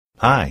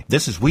Hi,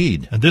 this is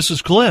Weed. And this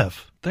is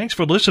Cliff. Thanks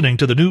for listening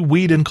to the new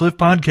Weed and Cliff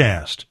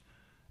podcast.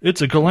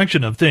 It's a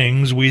collection of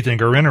things we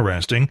think are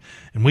interesting,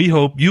 and we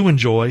hope you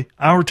enjoy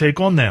our take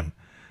on them.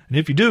 And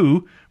if you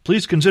do,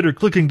 please consider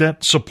clicking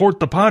that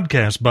support the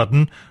podcast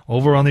button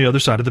over on the other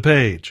side of the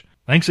page.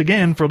 Thanks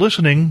again for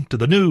listening to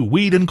the new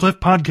Weed and Cliff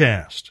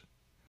podcast.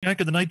 Back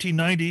in the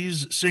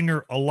 1990s,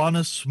 singer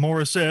Alanis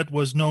Morissette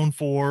was known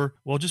for,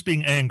 just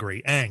being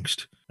angry,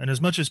 angst. And as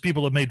much as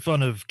people have made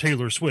fun of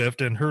Taylor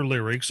Swift and her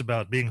lyrics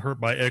about being hurt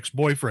by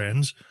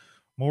ex-boyfriends,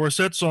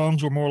 Morissette's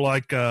songs were more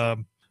like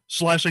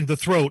slashing the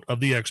throat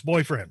of the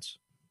ex-boyfriends.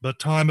 But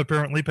time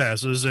apparently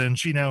passes, and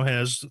she now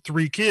has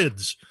 3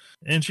 kids,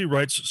 and she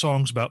writes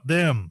songs about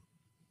them.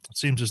 It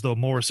seems as though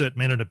Morissette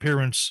made an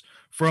appearance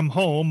from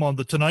home on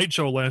The Tonight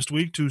Show last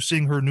week to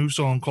sing her new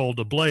song called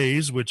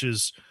Ablaze, which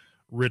is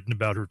written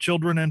about her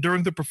children, and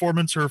during the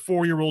performance, her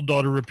 4-year-old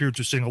daughter appeared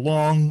to sing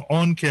along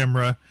on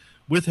camera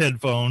with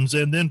headphones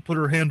and then put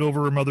her hand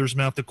over her mother's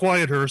mouth to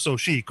quiet her so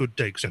she could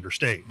take center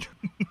stage.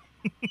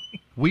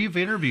 We've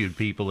interviewed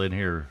people in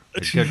here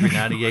at Country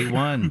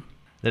 98.1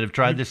 that have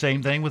tried the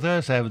same thing with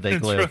us, haven't they,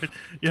 Cliff? That's right.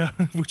 Yeah.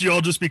 Would you all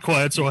just be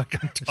quiet so I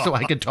can talk? So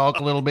I can talk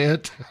a little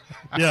bit?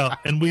 Yeah,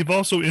 and we've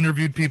also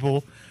interviewed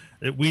people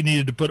that we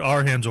needed to put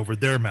our hands over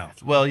their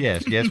mouth. Well,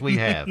 yes, we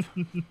have.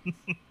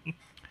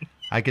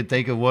 I could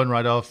think of one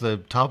right off the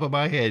top of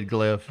my head,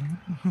 Cliff.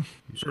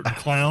 Certain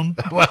clown?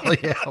 Well,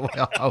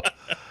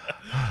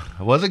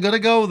 I wasn't going to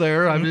go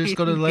there. I'm just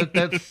going to let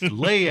that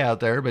lay out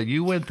there, but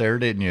you went there,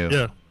 didn't you?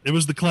 Yeah, it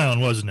was the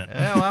clown, wasn't it?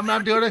 Well, I'm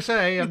not going to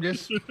say. I'm going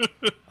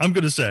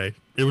to say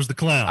it was the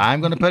clown. I'm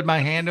going to put my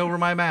hand over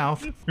my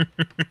mouth.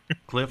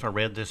 Cliff, I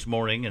read this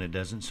morning, and it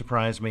doesn't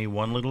surprise me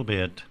one little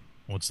bit.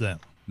 What's that?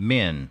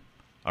 Men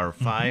are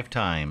 5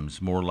 times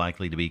more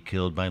likely to be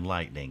killed by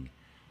lightning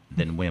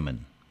than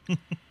women.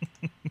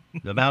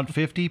 About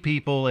 50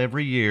 people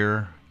every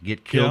year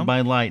get killed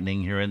by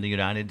lightning here in the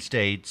United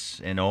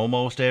States, and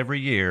almost every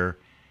year,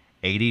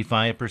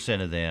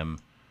 85% of them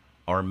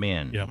are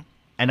men. Yeah.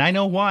 And I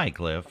know why,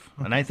 Cliff,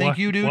 and I think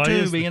you do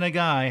too, being a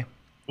guy.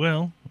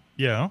 Well,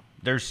 yeah.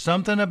 There's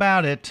something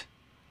about it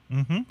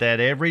that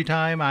every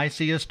time I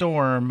see a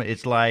storm,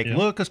 it's like,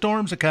 look, a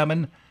storm's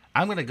a-coming.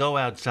 I'm going to go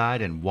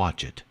outside and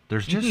watch it.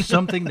 There's just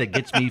something that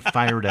gets me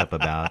fired up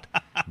about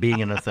being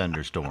in a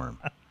thunderstorm.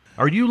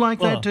 Are you like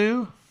that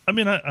too? I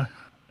mean, I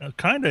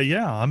kind of,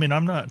 yeah. I mean,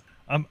 I'm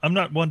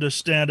not one to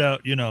stand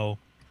out,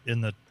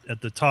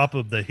 at the top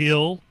of the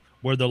hill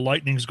where the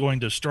lightning's going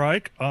to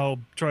strike. I'll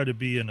try to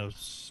be in a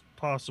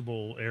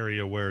possible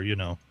area where,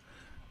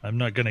 I'm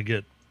not going to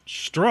get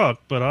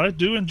struck, but I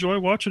do enjoy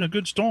watching a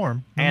good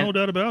storm. No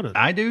doubt about it.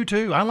 I do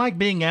too. I like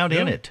being out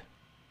in it.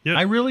 Yeah.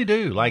 I really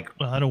do. Well,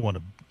 I don't want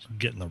to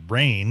get in the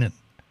rain and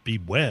be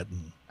wet.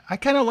 I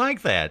kind of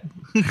like that.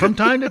 From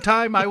time to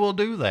time, I will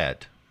do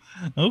that.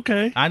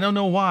 Okay. I don't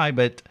know why,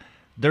 but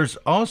there's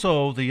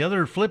also the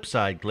other flip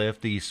side, Cliff,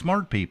 the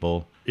smart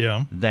people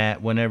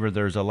that whenever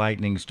there's a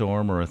lightning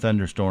storm or a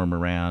thunderstorm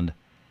around,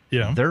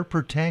 they're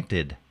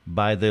protected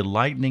by the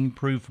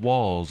lightning-proof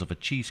walls of a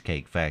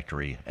cheesecake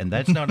factory, and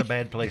that's not a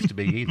bad place to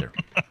be either.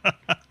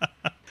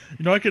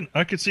 I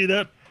could see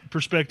that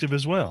perspective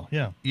as well,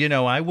 yeah.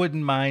 I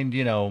wouldn't mind,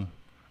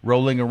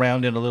 rolling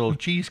around in a little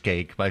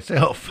cheesecake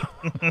myself.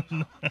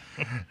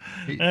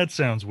 That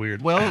sounds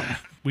weird. Well,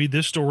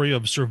 this story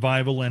of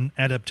survival and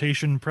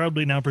adaptation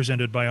proudly now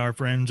presented by our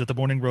friends at the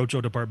Morning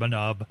Roadshow department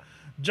of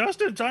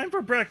Just in Time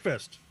for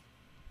Breakfast.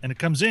 And it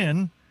comes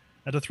in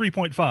at a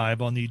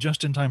 3.5 on the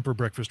Just in Time for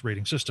Breakfast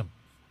rating system.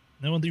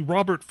 Now, in the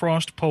Robert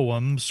Frost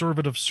poem,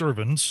 Servant of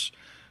Servants,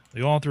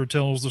 the author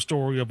tells the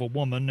story of a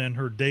woman and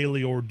her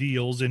daily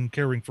ordeals in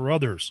caring for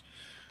others.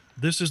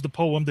 This is the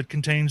poem that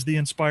contains the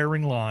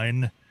inspiring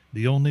line,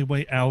 "The only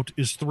way out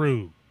is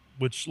through,"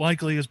 which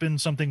likely has been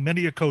something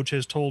many a coach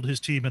has told his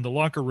team in the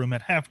locker room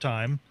at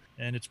halftime,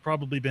 and it's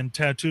probably been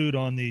tattooed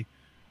on the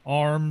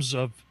arms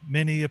of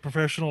many a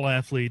professional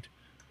athlete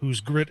whose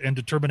grit and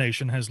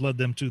determination has led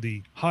them to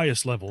the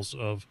highest levels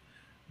of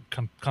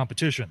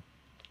competition.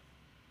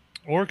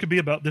 Or it could be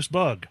about this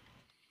bug.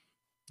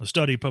 A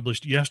study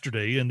published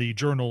yesterday in the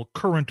journal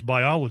Current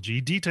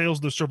Biology details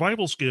the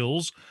survival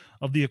skills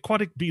of the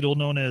aquatic beetle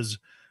known as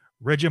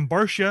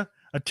Regimbartia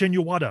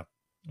attenuata.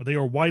 They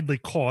are widely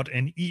caught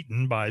and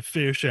eaten by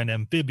fish and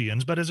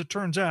amphibians, but as it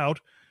turns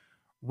out,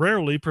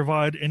 rarely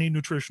provide any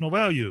nutritional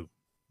value.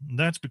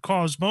 That's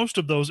because most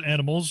of those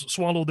animals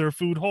swallow their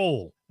food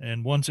whole.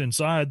 And once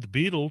inside, the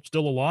beetle,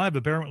 still alive,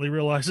 apparently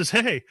realizes,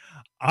 hey,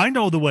 I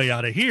know the way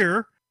out of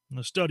here. And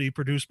a study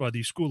produced by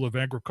the School of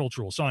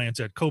Agricultural Science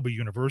at Kobe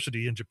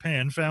University in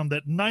Japan found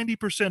that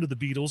 90% of the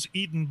beetles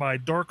eaten by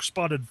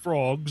dark-spotted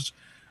frogs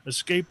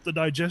escaped the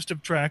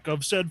digestive tract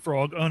of said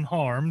frog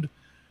unharmed,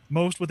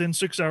 most within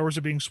 6 hours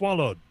of being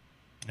swallowed.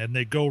 And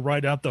they go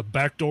right out the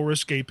backdoor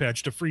escape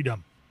hatch to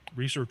freedom.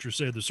 Researchers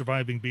say the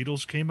surviving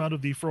beetles came out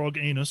of the frog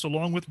anus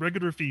along with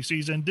regular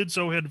feces and did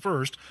so head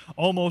first,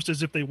 almost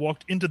as if they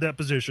walked into that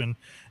position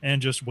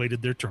and just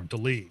waited their turn to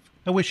leave.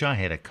 I wish I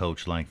had a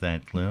coach like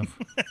that, Cliff.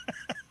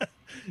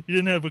 You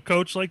didn't have a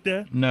coach like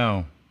that?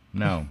 No.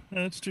 No.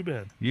 That's too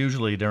bad.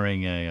 Usually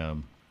during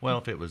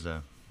if it was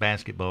a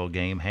basketball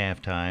game,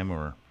 halftime,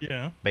 or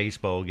Yeah.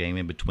 baseball game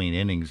in between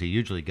innings, he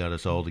usually got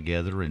us all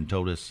together and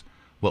told us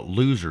what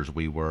losers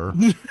we were.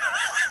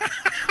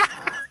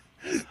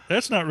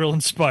 That's not real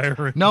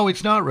inspiring. No,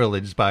 it's not real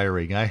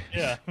inspiring.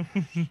 Yeah.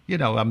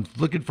 I'm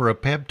looking for a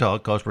pep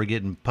talk because we're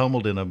getting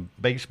pummeled in a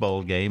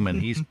baseball game,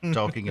 and he's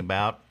talking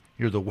about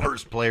you're the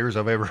worst players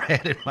I've ever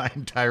had in my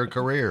entire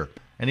career.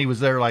 And he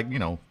was there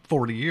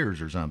 40 years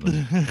or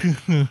something.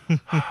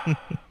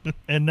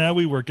 And now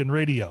we work in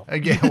radio.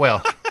 Yeah,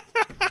 well,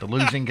 the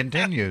losing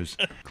continues.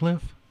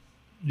 Cliff,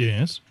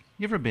 Yes.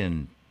 you ever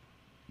been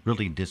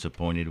really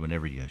disappointed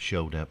whenever you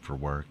showed up for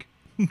work?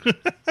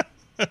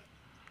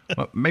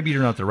 Well, maybe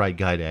you're not the right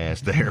guy to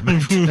ask there,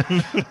 but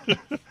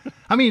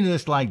I mean,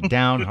 it's like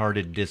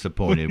downhearted,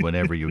 disappointed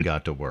whenever you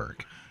got to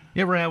work.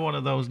 You ever have one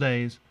of those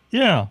days?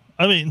 Yeah.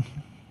 I mean,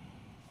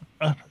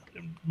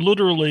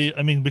 literally,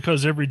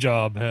 because every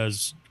job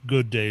has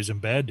good days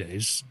and bad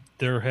days,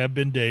 there have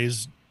been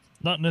days,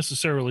 not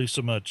necessarily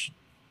so much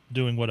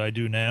doing what I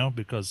do now,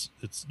 because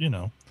it's,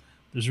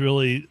 there's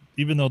really,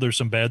 even though there's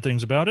some bad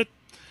things about it,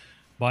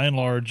 by and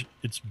large,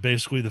 it's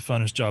basically the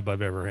funnest job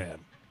I've ever had.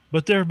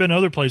 But there have been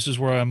other places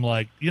where I'm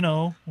like,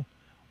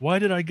 why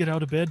did I get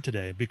out of bed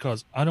today?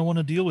 Because I don't want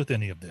to deal with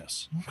any of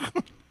this.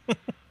 I Does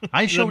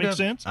that showed make up.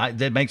 sense?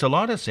 That makes a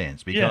lot of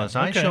sense because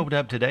Yeah, I okay. showed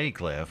up today,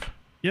 Cliff,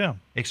 Yeah.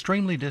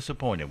 extremely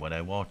disappointed when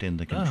I walked in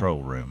the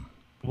control room.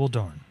 Well,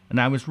 darn. And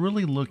I was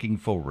really looking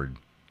forward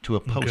to a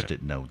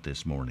Post-it note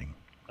this morning.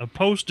 A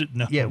Post-it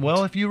note. Yeah,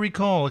 well, if you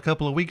recall, a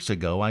couple of weeks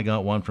ago, I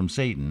got one from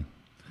Satan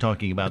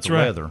talking about That's the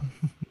right. weather.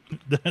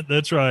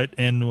 That's right.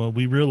 And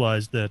we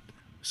realized that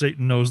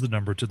Satan knows the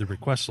number to the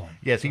request line.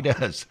 Yes, he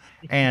does.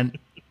 And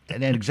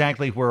then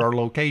exactly where our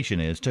location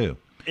is, too.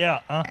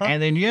 Yeah.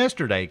 And then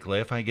yesterday,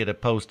 Cliff, I get a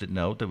Post-it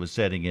note that was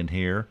sitting in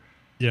here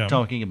Yeah.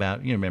 talking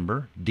about, you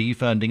remember,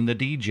 defunding the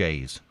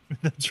DJs.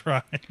 That's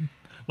right.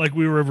 Like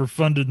we were ever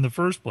funded in the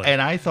first place.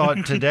 And I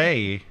thought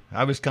today,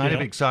 I was kind of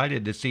Yeah.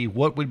 excited to see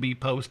what would be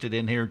posted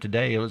in here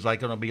today. It was like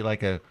going to be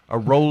like a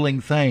rolling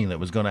thing that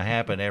was going to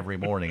happen every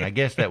morning. I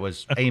guess that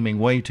was aiming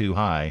way too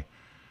high,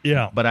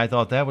 Yeah. but I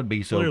thought that would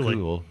be so Clearly.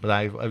 cool. But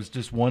I was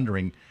just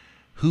wondering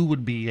who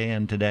would be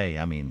in today.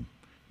 I mean,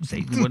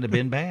 Satan wouldn't have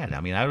been bad.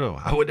 I mean, I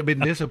wouldn't have been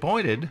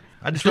disappointed.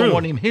 I just don't True.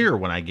 want him here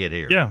when I get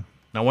here. Yeah.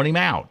 I want him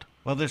out.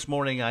 Well, this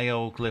morning I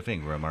owe Cliff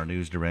Ingram, our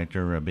news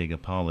director, a big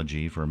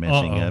apology for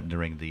messing Uh-oh. up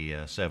during the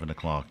 7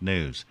 o'clock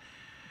news.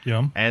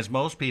 Yeah. As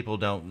most people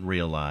don't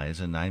realize,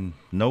 and I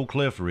know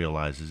Cliff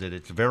realizes it,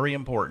 it's very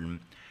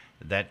important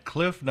that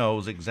Cliff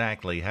knows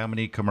exactly how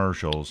many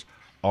commercials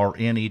are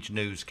in each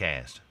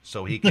newscast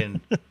so he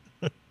can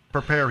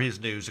prepare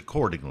his news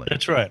accordingly.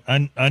 That's right.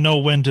 I know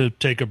when to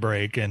take a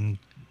break and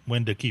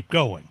when to keep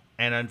going.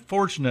 And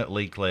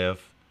unfortunately,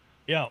 Cliff,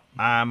 Yeah.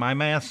 my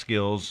math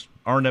skills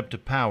aren't up to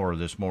power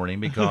this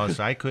morning because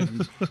I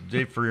couldn't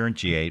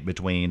differentiate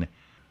between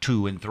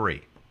 2 and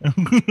 3.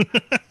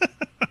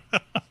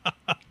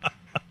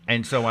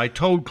 And so I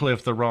told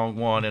Cliff the wrong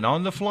one, and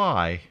on the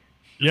fly,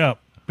 Yeah.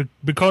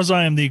 Because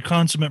I am the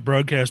consummate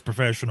broadcast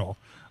professional,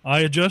 I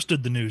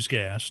adjusted the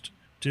newscast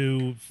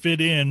to fit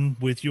in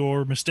with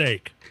your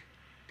mistake.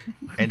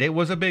 and it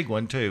was a big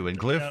one too, and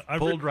Cliff Yeah,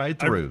 pulled right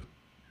through.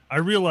 I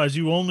realized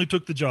you only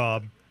took the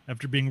job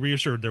after being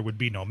reassured there would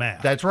be no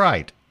math. That's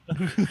right.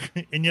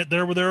 And yet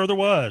there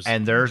was.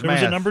 And there's there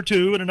was a math. number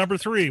 2 and a number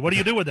 3. What do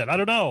you do with it? I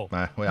don't know.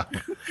 Well,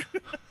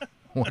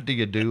 what do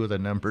you do with a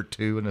number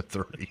 2 and a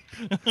 3?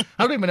 I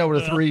don't even know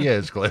what a 3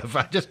 is, Cliff.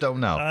 I just don't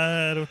know.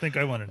 I don't think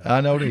I want to know.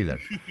 I don't either.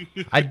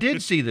 I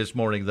did see this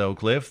morning, though,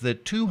 Cliff,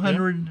 that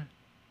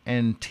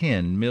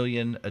 210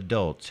 million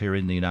adults here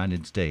in the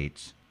United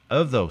States,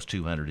 of those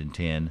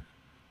 210,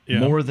 Yeah.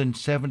 more than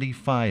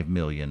 75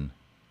 million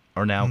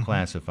are now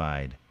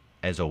classified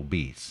as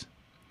obese.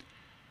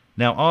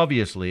 Now,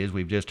 obviously, as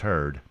we've just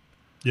heard,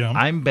 Yeah.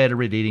 I'm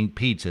better at eating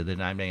pizza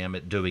than I am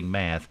at doing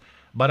math,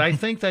 but I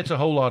think that's a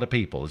whole lot of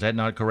people. Is that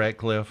not correct,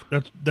 Cliff?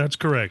 That's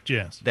correct.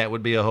 Yes. That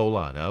would be a whole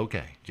lot.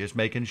 Okay, just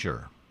making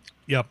sure.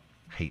 Yep.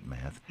 Hate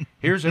math.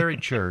 Here's Eric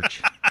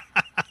Church.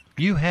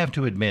 You have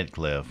to admit,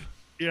 Cliff,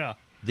 Yeah.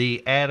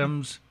 the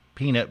Adams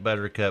Peanut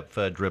Butter Cup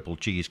Fudge Ripple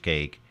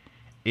Cheesecake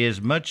is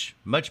much,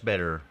 much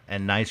better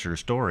and nicer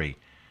story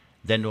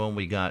than the one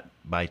we got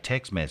by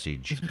text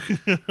message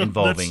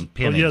involving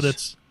pennies. Oh, yeah,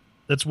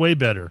 that's way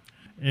better.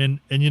 And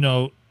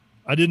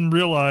I didn't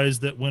realize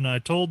that when I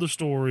told the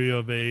story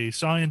of a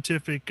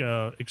scientific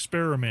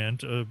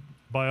experiment, a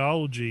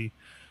biology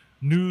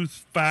new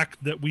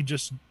fact that we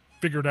just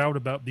figured out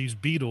about these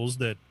beetles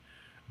that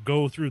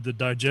go through the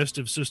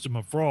digestive system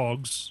of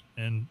frogs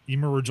and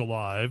emerge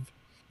alive,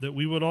 that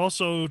we would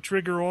also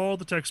trigger all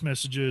the text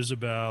messages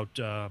about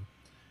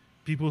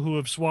people who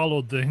have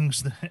swallowed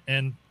things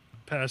and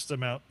passed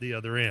them out the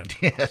other end.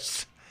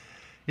 Yes.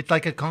 It's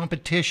like a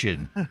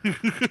competition.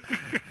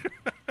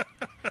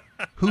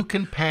 Who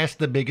can pass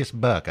the biggest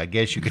buck? I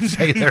guess you could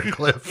say there,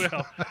 Cliff.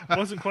 Well, it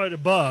wasn't quite a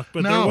buck,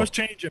 but No. there was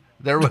change.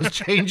 There was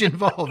change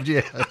involved,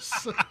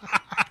 yes.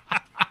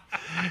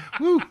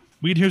 Woo.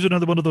 Here's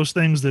another one of those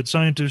things that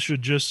scientists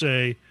should just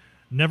say,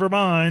 never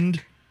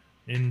mind.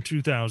 In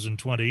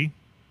 2020,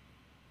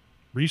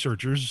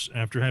 researchers,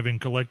 after having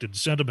collected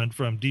sediment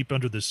from deep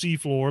under the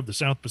seafloor of the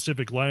South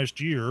Pacific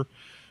last year,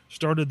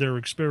 started their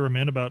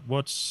experiment about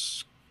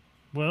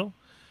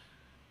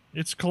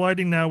it's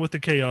colliding now with the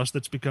chaos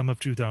that's become of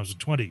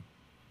 2020.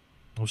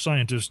 Well,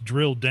 scientists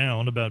drilled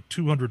down about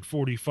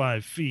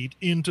 245 feet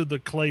into the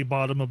clay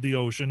bottom of the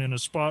ocean in a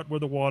spot where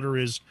the water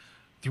is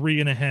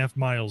 3.5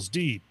 miles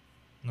deep.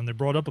 And they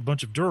brought up a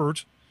bunch of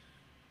dirt.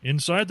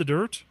 Inside the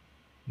dirt,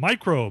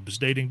 microbes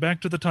dating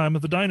back to the time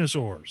of the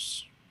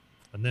dinosaurs.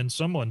 And then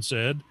someone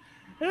said,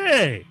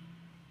 hey,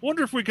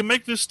 wonder if we can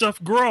make this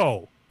stuff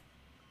grow.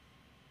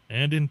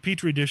 And in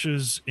petri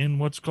dishes, in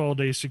what's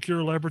called a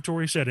secure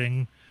laboratory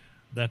setting,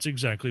 that's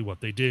exactly what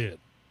they did.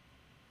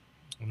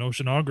 An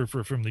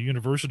oceanographer from the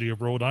University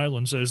of Rhode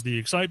Island says the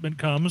excitement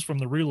comes from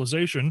the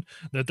realization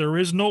that there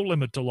is no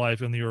limit to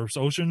life in the Earth's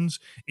oceans,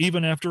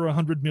 even after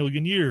 100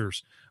 million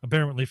years,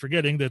 apparently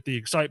forgetting that the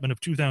excitement of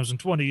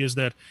 2020 is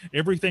that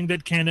everything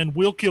that can and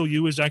will kill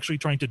you is actually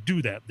trying to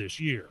do that this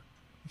year.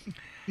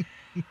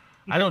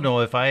 I don't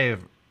know if I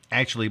have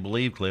actually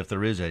believe, Cliff,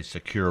 there is a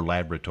secure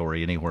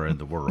laboratory anywhere in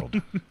the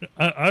world.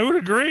 I would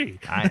agree.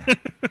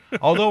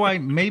 Although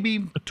maybe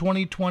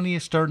 2020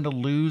 is starting to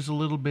lose a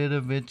little bit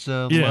of its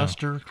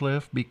luster,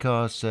 Cliff,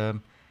 because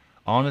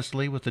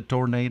honestly, with the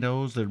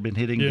tornadoes that have been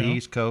hitting the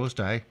East Coast,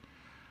 I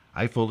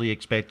fully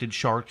expected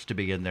sharks to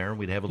be in there.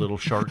 We'd have a little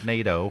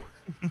Sharknado.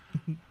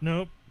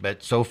 Nope.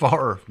 But so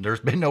far, there's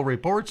been no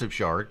reports of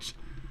sharks.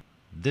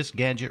 This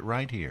gadget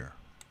right here.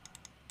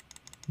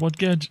 What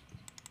gadget?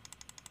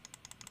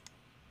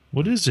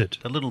 What is it?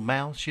 The little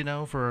mouse,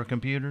 for our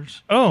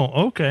computers.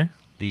 Oh, okay.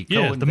 The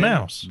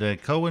mouse. The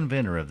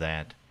co-inventor of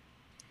that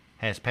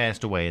has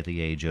passed away at the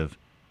age of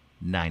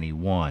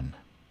 91.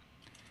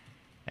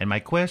 And my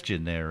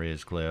question there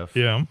is, Cliff,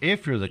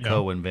 if you're the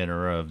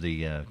co-inventor of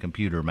the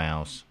computer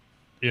mouse,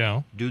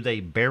 do they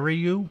bury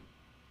you?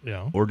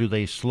 Or do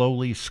they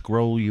slowly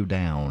scroll you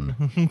down?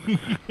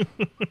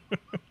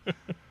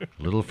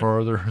 A little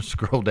farther,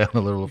 scroll down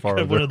a little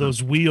farther. One of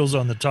those wheels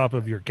on the top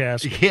of your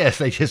casket. Yes,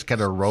 they just kind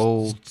of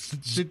roll.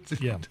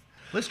 Yeah.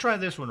 Let's try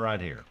this one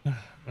right here.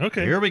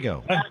 Okay. Here we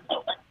go.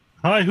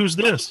 Hi, who's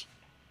this?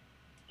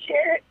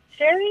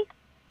 Sherry?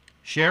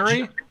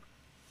 Sherry?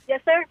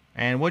 Yes, sir.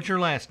 And what's your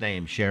last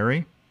name,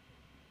 Sherry?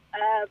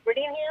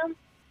 Brittingham.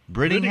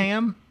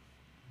 Brittingham?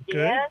 Okay.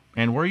 Yes.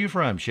 And where are you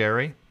from,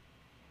 Sherry?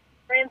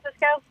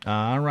 Francisco.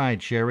 All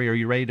right, Sherry. Are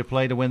you ready to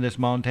play to win this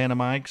Montana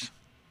Mike's?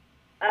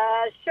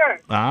 Sure.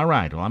 All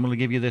right. Well, I'm going to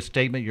give you this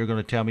statement. You're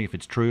going to tell me if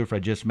it's true, if I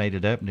just made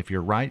it up. And if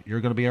you're right, you're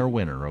going to be our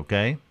winner,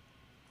 okay?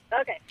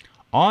 Okay.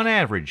 On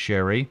average,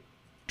 Sherry,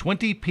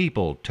 20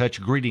 people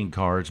touch greeting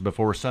cards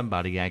before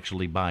somebody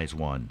actually buys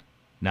one.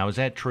 Now, is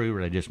that true, or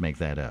did I just make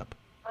that up?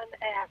 On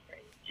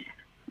average.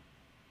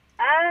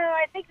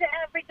 I think the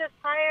average is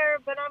higher,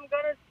 but I'm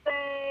going to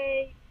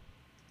say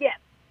yes,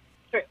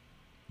 true.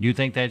 You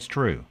think that's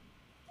true?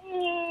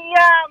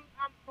 Yeah,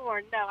 I'm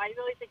torn. No, I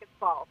really think it's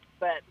false,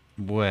 but...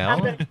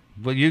 Well,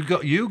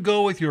 you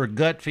go with your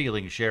gut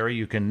feeling, Sherry.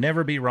 You can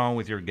never be wrong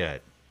with your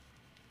gut.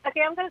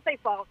 Okay, I'm going to say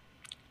false.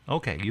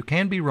 Okay, you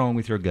can be wrong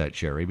with your gut,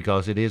 Sherry,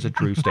 because it is a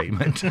true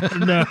statement.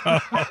 No.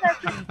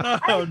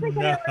 Oh,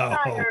 no.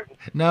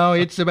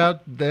 No, that's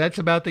about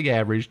the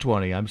average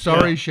 20. I'm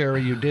sorry,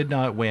 Sherry, you did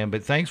not win,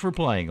 but thanks for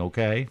playing,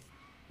 okay?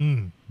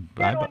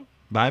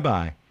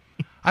 Bye-bye.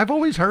 I've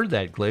always heard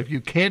that, Cliff. You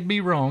can't be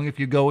wrong if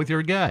you go with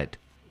your gut.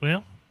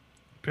 Well,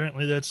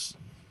 apparently that's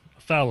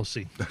a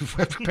fallacy.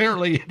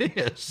 Apparently it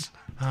is.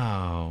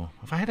 Oh,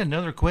 if I had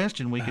another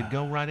question, we could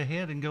go right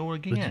ahead and go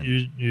again. But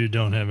you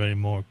don't have any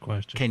more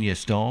questions. Can you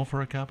stall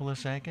for a couple of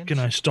seconds? Can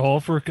I stall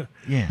for a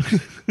Yes.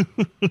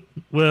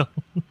 Well,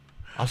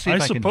 I'll see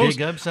if I can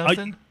dig up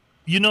something.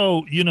 You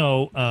were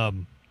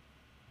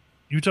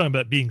talking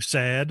about being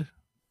sad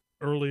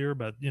earlier,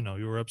 about, you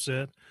were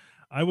upset.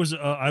 I was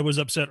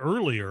upset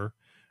earlier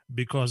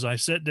because I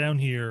sat down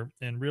here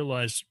and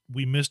realized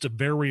we missed a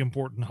very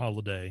important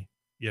holiday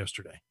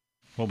yesterday.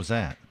 What was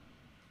that?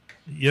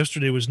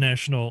 Yesterday was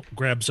National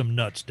Grab Some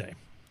Nuts Day.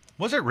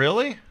 Was it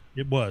really?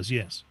 It was,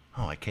 yes.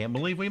 Oh, I can't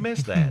believe we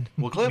missed that.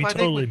 Well, Cliff, I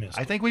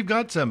think we've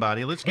got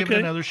somebody. Let's give it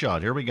another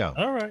shot. Here we go.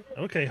 All right.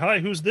 Okay. Hi,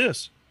 who's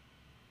this?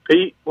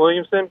 Pete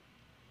Williamson.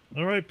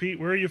 All right, Pete,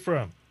 where are you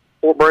from?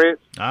 Fort Bragg.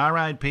 All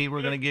right, Pete,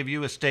 we're going to give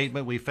you a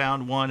statement. We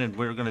found one, and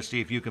we're going to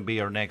see if you can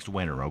be our next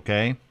winner,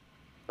 okay?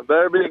 It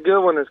better be a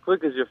good one as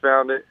quick as you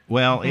found it.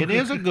 Well, it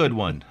is a good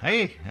one.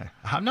 Hey,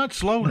 I'm not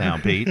slow now,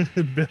 Pete.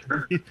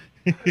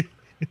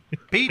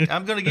 Pete,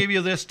 I'm going to give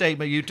you this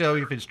statement. You tell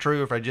me if it's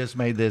true, if I just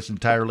made this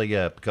entirely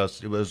up,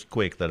 because it was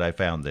quick that I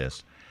found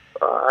this.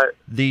 All right.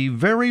 The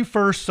very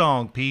first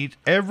song, Pete,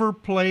 ever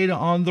played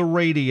on the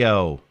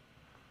radio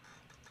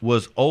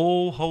was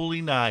 "Oh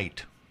Holy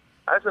Night."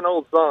 That's an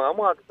old song. I'm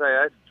going to have to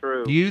say that's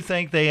true. Do you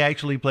think they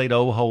actually played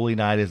 "Oh Holy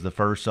Night" as the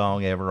first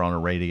song ever on a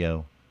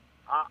radio?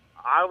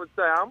 I would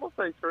say, I'm going to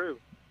say true.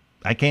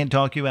 I can't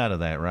talk you out of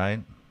that, right?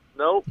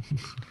 Nope.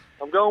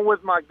 I'm going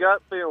with my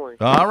gut feeling.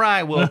 All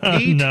right. Well,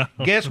 Pete, No.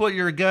 guess what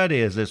your gut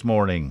is this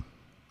morning?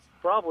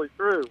 Probably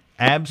true.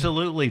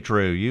 Absolutely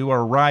true. You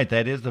are right.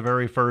 That is the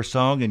very first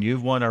song, and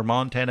you've won our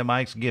Montana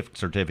Mike's gift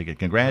certificate.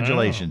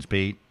 Congratulations,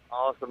 Pete.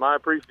 Awesome. I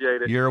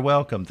appreciate it. You're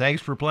welcome.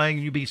 Thanks for playing.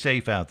 You be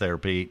safe out there,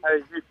 Pete. Hey,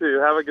 you too.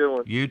 Have a good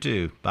one. You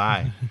too.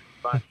 Bye.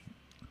 Bye.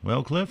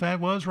 Well, Cliff, that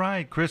was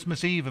right.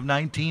 Christmas Eve of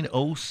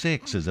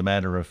 1906, as a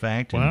matter of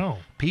fact. And Wow.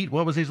 Pete,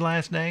 what was his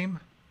last name?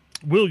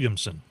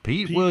 Williamson.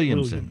 Pete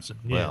Williamson.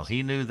 Well, yes.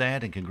 he knew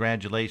that, and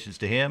congratulations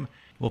to him.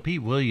 Well,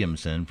 Pete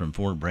Williamson from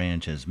Fort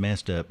Branch has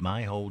messed up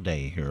my whole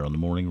day here on the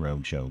Morning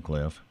Road Show,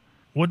 Cliff.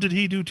 What did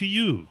he do to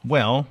you?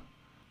 Well,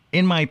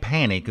 in my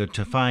panic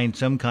to find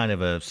some kind of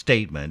a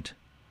statement,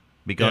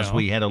 because Yeah.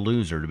 we had a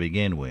loser to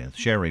begin with.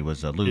 Sherry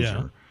was a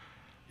loser.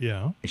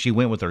 Yeah. She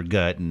went with her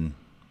gut, and,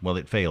 well,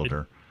 it failed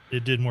her.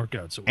 It didn't work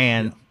out so well.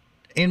 And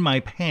in my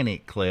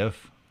panic,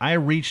 Cliff, I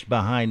reached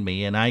behind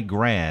me and I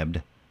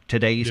grabbed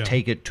today's Yeah.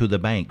 Take It to the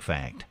Bank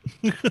fact.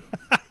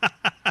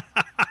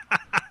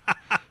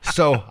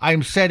 So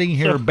I'm sitting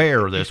here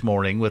bare this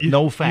morning with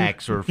no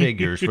facts or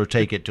figures for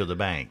Take It to the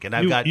Bank. And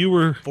I've got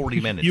 40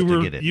 minutes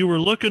to get it. You were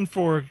looking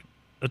for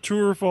a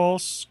true or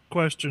false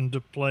question to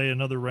play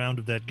another round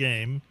of that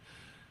game,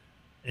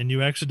 and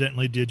you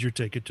accidentally did your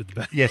Take It to the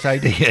Bank. Yes, I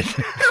did.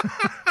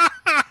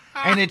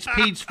 And it's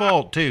Pete's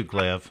fault, too,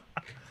 Cliff.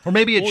 Or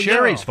maybe it's Well,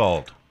 Sherry's yeah.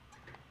 fault.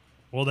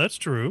 Well, that's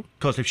true.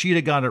 Because if she'd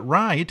have got it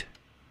right,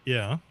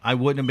 Yeah. I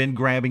wouldn't have been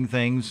grabbing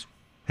things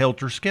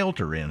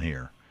helter-skelter in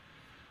here.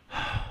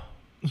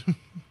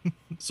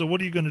 So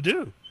what are you going to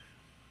do?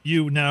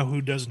 You now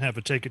who doesn't have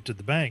a Take It to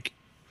the Bank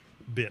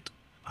bit.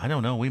 I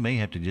don't know. We may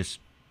have to just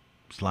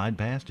slide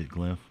past it,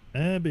 Cliff.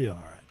 That'd be all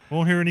right.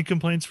 Won't hear any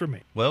complaints from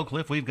me. Well,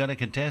 Cliff, we've got a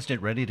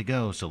contestant ready to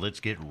go, so let's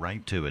get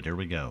right to it. Here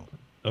we go.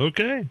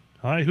 Okay.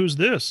 Hi, who's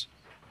this?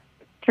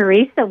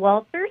 Teresa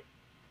Walters,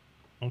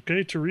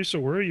 Okay, Teresa,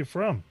 where are you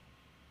from?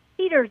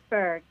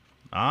 Petersburg.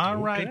 All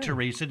right, Okay.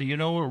 Teresa, do you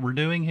know what we're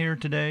doing here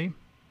today?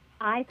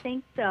 I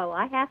think so.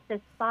 I have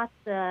to spot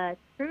the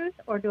truth,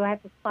 or do I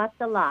have to spot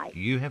the lie?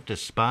 You have to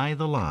spy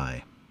the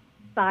lie.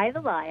 Spy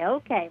the lie.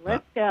 Okay,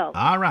 let's go.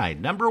 All right,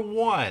 number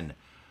one,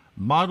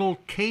 model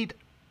Kate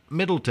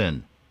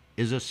Middleton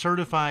is a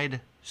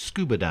certified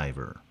scuba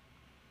diver.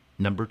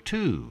 Number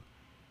two,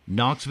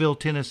 Knoxville,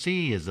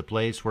 Tennessee is the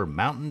place where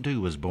Mountain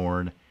Dew was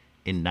born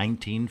in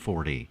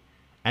 1940.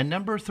 And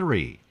number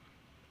three,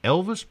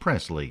 Elvis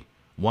Presley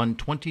won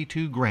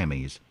 22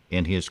 Grammys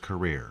in his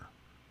career.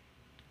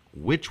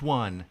 Which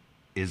one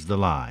is the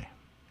lie?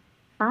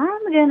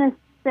 I'm going to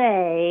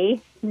say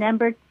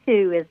number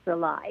 2 is the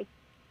lie.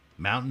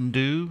 Mountain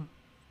Dew,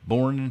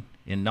 born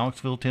in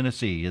Knoxville,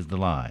 Tennessee, is the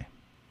lie.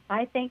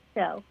 I think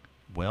so.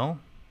 Well,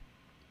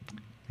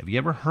 have you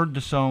ever heard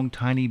the song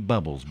Tiny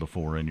Bubbles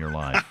before in your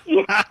life?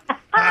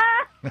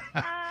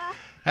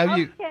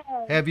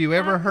 Have you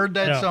ever heard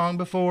that No. song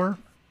before?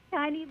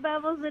 Tiny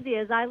Bubbles it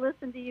is. I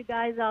listen to you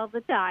guys all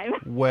the time.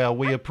 Well,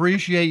 we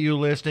appreciate you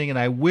listening, and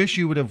I wish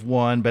you would have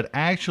won, but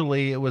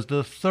actually it was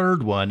the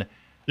third one.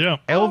 Yeah.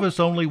 Elvis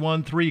only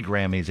won 3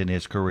 Grammys in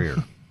his career.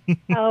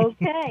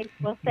 Okay.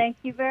 Well, thank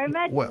you very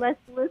much. Well- Let's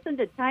listen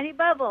to Tiny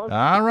Bubbles.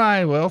 All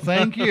right, well,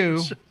 thank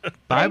you.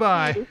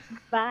 Bye-bye. Thank you.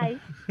 Bye.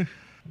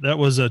 That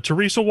was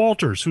Teresa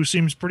Walters, who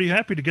seems pretty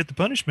happy to get the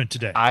punishment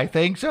today. I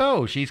think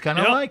so. She's kind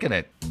of Yep. liking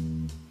it.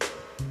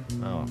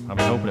 Oh, I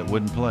was hoping it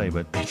wouldn't play,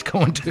 but it's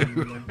going to.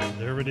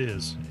 There it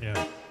is.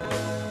 Yeah.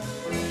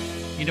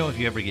 You know, if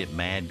you ever get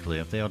mad,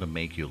 Cliff, they ought to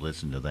make you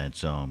listen to that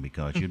song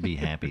because you'd be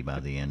happy by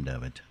the end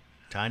of it.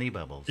 Tiny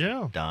Bubbles.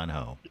 Yeah. Don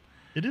Ho.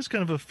 It is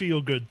kind of a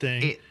feel-good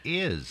thing, It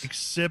is.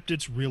 except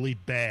it's really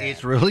bad.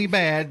 It's really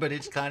bad, but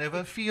it's kind of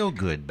a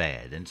feel-good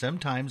bad. And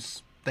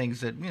sometimes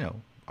things that,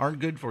 aren't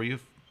good for you,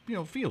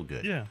 feel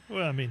good. Yeah.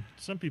 Well, I mean,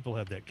 some people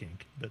have that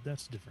kink, but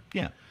that's different.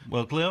 Yeah.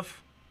 Well,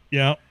 Cliff,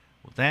 Yeah.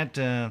 that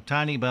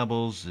Tiny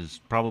Bubbles is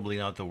probably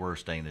not the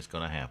worst thing that's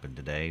going to happen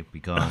today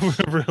because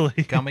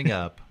Really? coming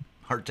up,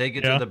 or take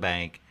it Yeah. to the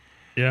bank,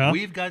 Yeah.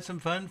 we've got some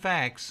fun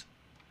facts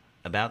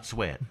about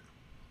sweat.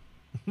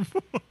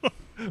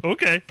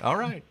 Okay. All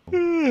right.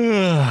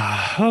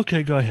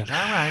 Okay, go ahead. All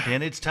right.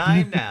 And it's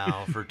time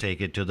now for Take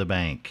It to the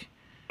Bank.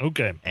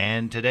 Okay.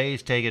 And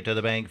today's Take It to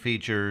the Bank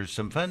features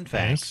some fun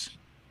facts Thanks.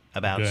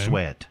 about Okay.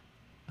 sweat.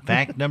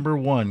 Fact number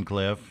 1,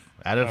 Cliff,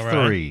 out of All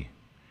right. 3.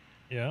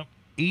 Yeah.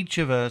 Each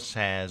of us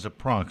has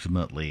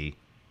approximately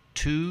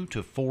 2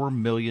 to 4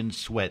 million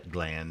sweat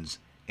glands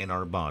in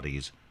our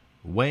bodies,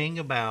 weighing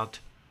about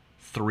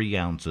 3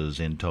 ounces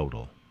in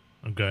total.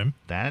 Okay.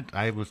 That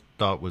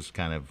thought was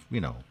kind of,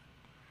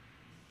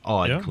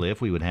 odd, Yeah.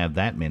 Cliff. We would have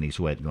that many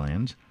sweat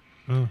glands.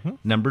 Uh-huh.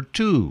 Number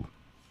 2,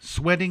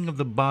 sweating of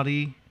the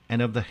body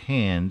and of the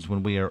hands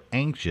when we are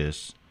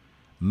anxious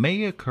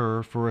may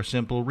occur for a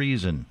simple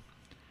reason: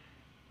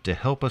 to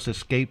help us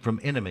escape from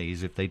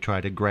enemies if they try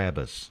to grab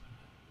us.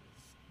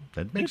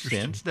 That makes Interesting.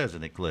 sense,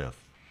 doesn't it, Cliff?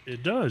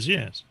 It does,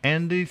 yes.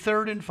 And the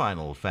third and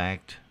final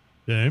fact,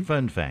 Okay.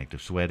 fun fact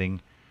of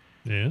sweating,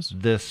 Yes.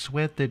 the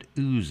sweat that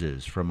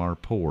oozes from our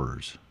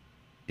pores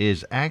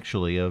is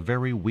actually a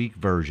very weak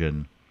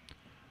version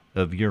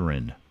of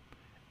urine.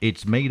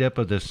 It's made up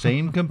of the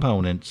same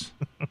components,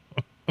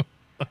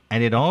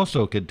 and it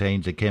also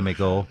contains a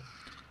chemical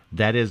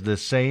that is the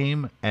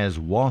same as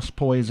wasp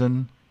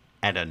poison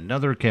and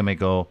another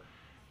chemical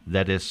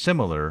that is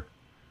similar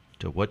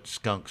to what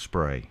skunk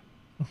spray.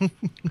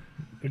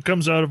 It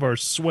comes out of our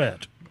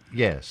sweat.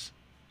 Yes.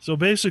 So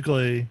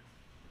basically,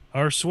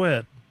 our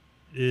sweat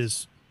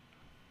is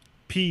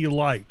pee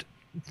light.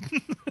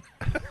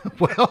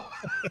 Well,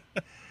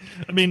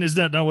 I mean, is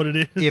that not what it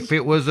is? if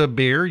it was a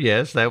beer,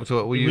 yes, that's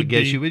what we would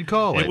guess you would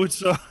call it. It would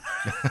so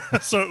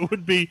it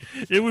would be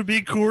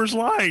Coors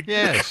Light.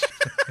 Yes.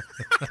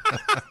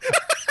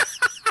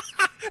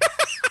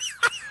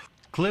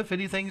 Cliff,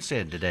 anything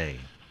said today?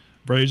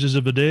 Phrases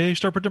of the day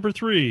start with number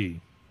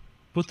 3.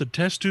 Put the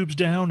test tubes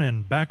down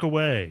and back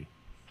away.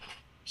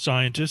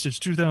 Scientists, it's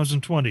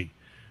 2020.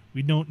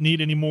 We don't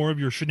need any more of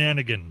your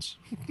shenanigans.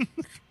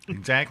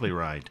 Exactly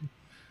right.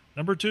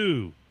 Number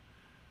 2.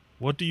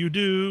 What do you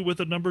do with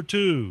a number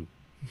 2?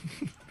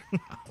 Oh,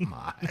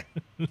 my.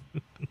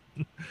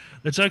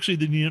 That's actually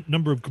the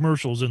number of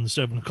commercials in the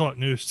 7 o'clock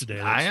news today.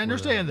 I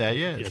understand that,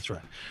 yes. That's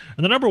right.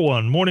 And the number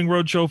 1 Morning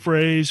Roadshow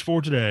phrase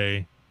for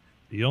today: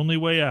 the only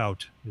way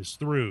out is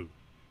through.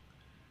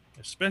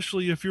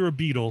 Especially if you're a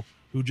beetle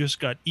who just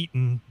got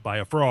eaten by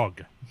a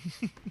frog.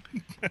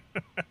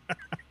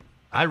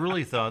 I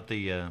really thought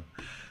the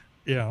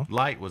Yeah.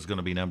 light was going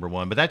to be number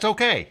 1, but that's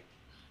okay.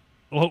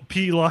 Well,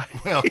 pea light.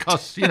 Well,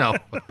 because, you know.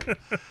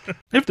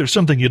 If there's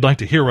something you'd like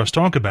to hear us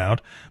talk about,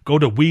 go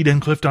to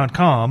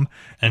weedandcliff.com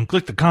and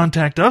click the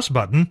Contact Us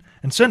button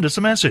and send us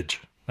a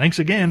message. Thanks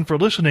again for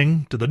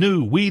listening to the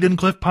new Weed and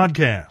Cliff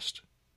podcast.